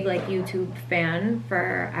big like YouTube fan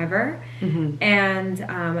forever. And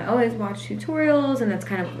I always watch tutorials, and that's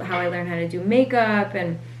kind of how I learned how to do makeup.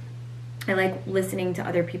 And I like listening to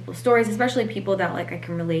other people's stories, especially people that like I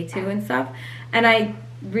can relate to and stuff. And I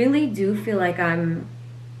really do feel like I'm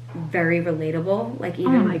very relatable, like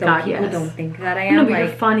even though people don't think that I am. No, but like,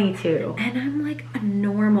 you're funny too. And I'm like a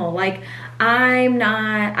normal. Like I'm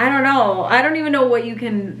not. I don't know. I don't even know what you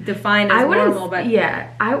can define as normal. But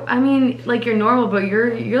yeah, I mean, like you're normal, but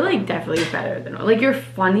you're like definitely better than like you're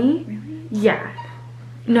funny. Really? Yeah.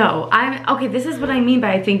 No, I'm okay. This is what I mean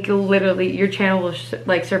by I think literally your channel will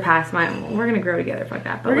like surpass mine. We're gonna grow together, fuck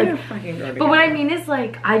that. But we're like, gonna fucking grow together. But what I mean is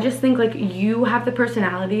like I just think like you have the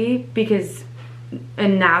personality because.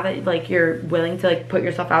 And now that like you're willing to like put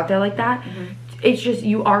yourself out there like that, it's just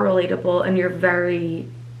you are relatable and you're very,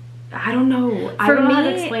 I don't know. I don't know how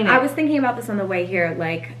to explain it. I was thinking about this on the way here.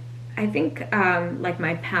 Like, I think like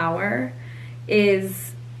my power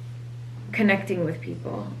is connecting with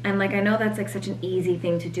people, and like I know that's like such an easy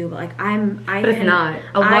thing to do, but like but it's not.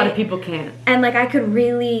 A lot of people can't. And like I could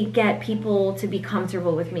really get people to be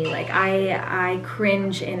comfortable with me. Like I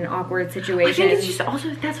cringe in awkward situations. I think it's just also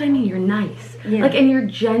that's what I mean. You're nice, like, and you're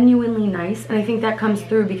genuinely nice, and I think that comes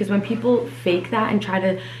through because when people fake that and try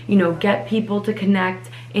to get people to connect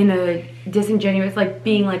in a disingenuous, like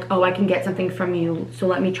being like, oh, I can get something from you, so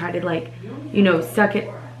let me try to like, suck it.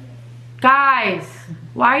 Guys,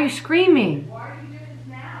 why are you screaming? Why are you doing this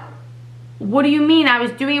now? What do you mean? I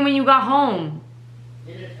was doing it when you got home.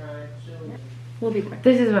 We'll be quick.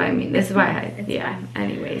 This is what I mean. This is why I, yeah.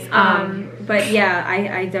 Anyways. But yeah,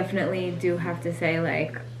 I definitely do have to say,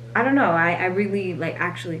 like, I don't know. I really, like,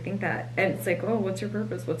 actually think that. And it's like, oh, what's your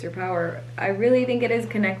purpose? What's your power? I really think it is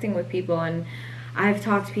connecting with people. And I've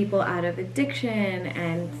talked people out of addiction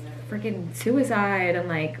and freaking suicide and,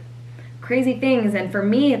 like, crazy things. And for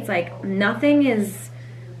me, it's like, nothing is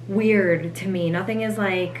weird to me. Nothing is,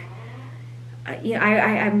 like,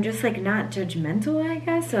 I'm just, like, not judgmental, I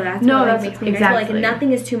guess. So that's what like, makes me exactly. Like,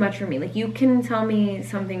 nothing is too much for me. Like, you can tell me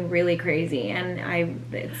something really crazy, and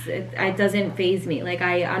it doesn't faze me. Like,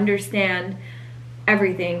 I understand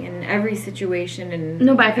everything in every situation. And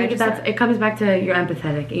no, but I think it comes back to you're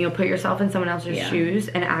empathetic, and you'll put yourself in someone else's shoes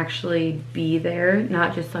and actually be there,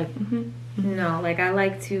 not just like, No, like, I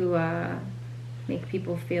like to make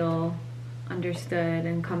people feel understood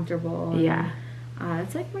and comfortable. Yeah.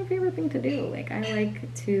 It's like my favorite thing to do. Like, I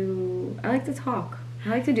like to talk. I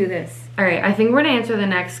like to do this. All right, I think we're gonna answer the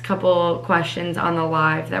next couple questions on the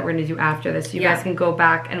live that we're gonna do after this. So you guys can go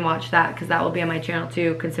back and watch that, because that will be on my channel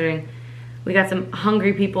too, considering we got some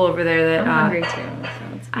hungry people over there that I'm hungry too.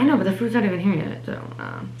 So I know, but the food's not even here yet. So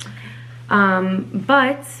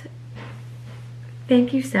but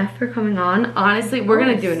thank you, Steph, for coming on. Honestly, we're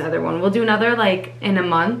gonna do another one. We'll do another, like, in a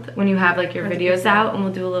month when you have, like, your 100%. Videos out, and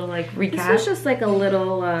we'll do a little, like, recap. This was just, like, a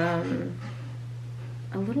little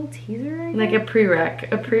teaser, I guess? Like a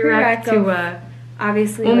prereq to,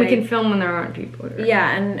 obviously, when like, we can film when there aren't people here. Yeah,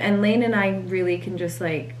 and Lane and I really can just,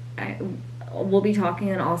 like, we'll be talking,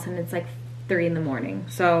 and all of a sudden it's, like, 3 in the morning,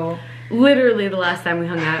 so... Literally the last time we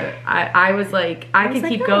hung out, I was like, I could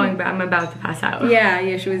keep going, but I'm about to pass out.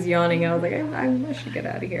 Yeah, she was yawning. I was like, I should get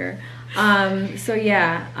out of here. So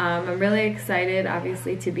yeah, I'm really excited,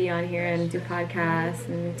 obviously, to be on here and do podcasts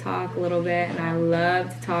and talk a little bit, and I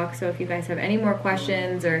love to talk. So if you guys have any more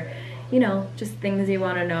questions, or, you know, just things you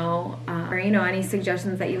want to know, or, you know, any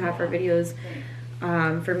suggestions that you have for videos,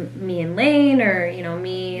 for me and Lane, or, you know,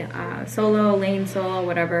 me solo, Lane solo,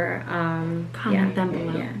 whatever, comment down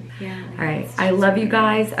below. Yeah. All right. I love you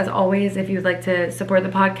guys. As always, if you'd like to support the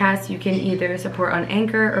podcast, you can either support on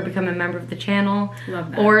Anchor or become a member of the channel.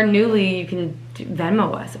 Love that. Or newly, you can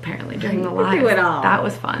Venmo us, apparently, during the live. Do it all. That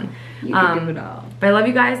was fun. You can do it all. But I love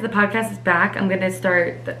you guys. The podcast is back. I'm going to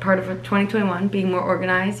start the part of 2021 being more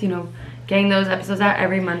organized, you know, getting those episodes out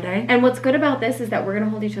every Monday. And what's good about this is that we're gonna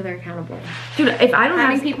hold each other accountable. Dude, if I don't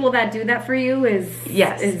have people that do that for you is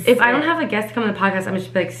if I don't have a guest come on the podcast, I'm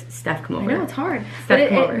just like, Steph, come over. I know it's hard.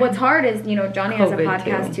 Steph, what's hard is, you know, Johnny has a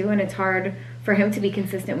podcast too, and it's hard for him to be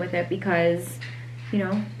consistent with it because, you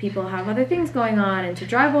know, people have other things going on, and to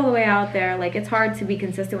drive all the way out there, like, it's hard to be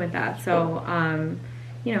consistent with that. So,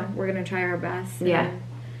 you know, we're gonna try our best. Yeah.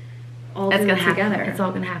 All do it together. It's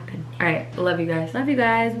all gonna happen. All right, love you guys. Love you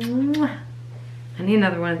guys. Mwah. I need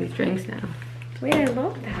another one of these drinks now. Wait, I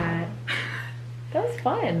love that. That was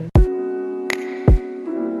fun.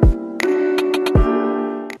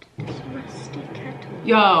 Rusty kettle.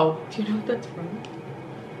 Yo, do you know what that's from?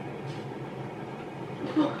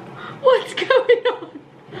 What's going on?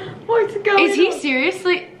 What's going on? Is he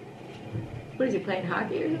seriously? What is he, playing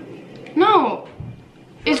hockey or something? No.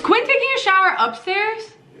 Is Quinn taking a shower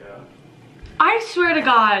upstairs? Yeah. I swear to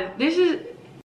God, this is...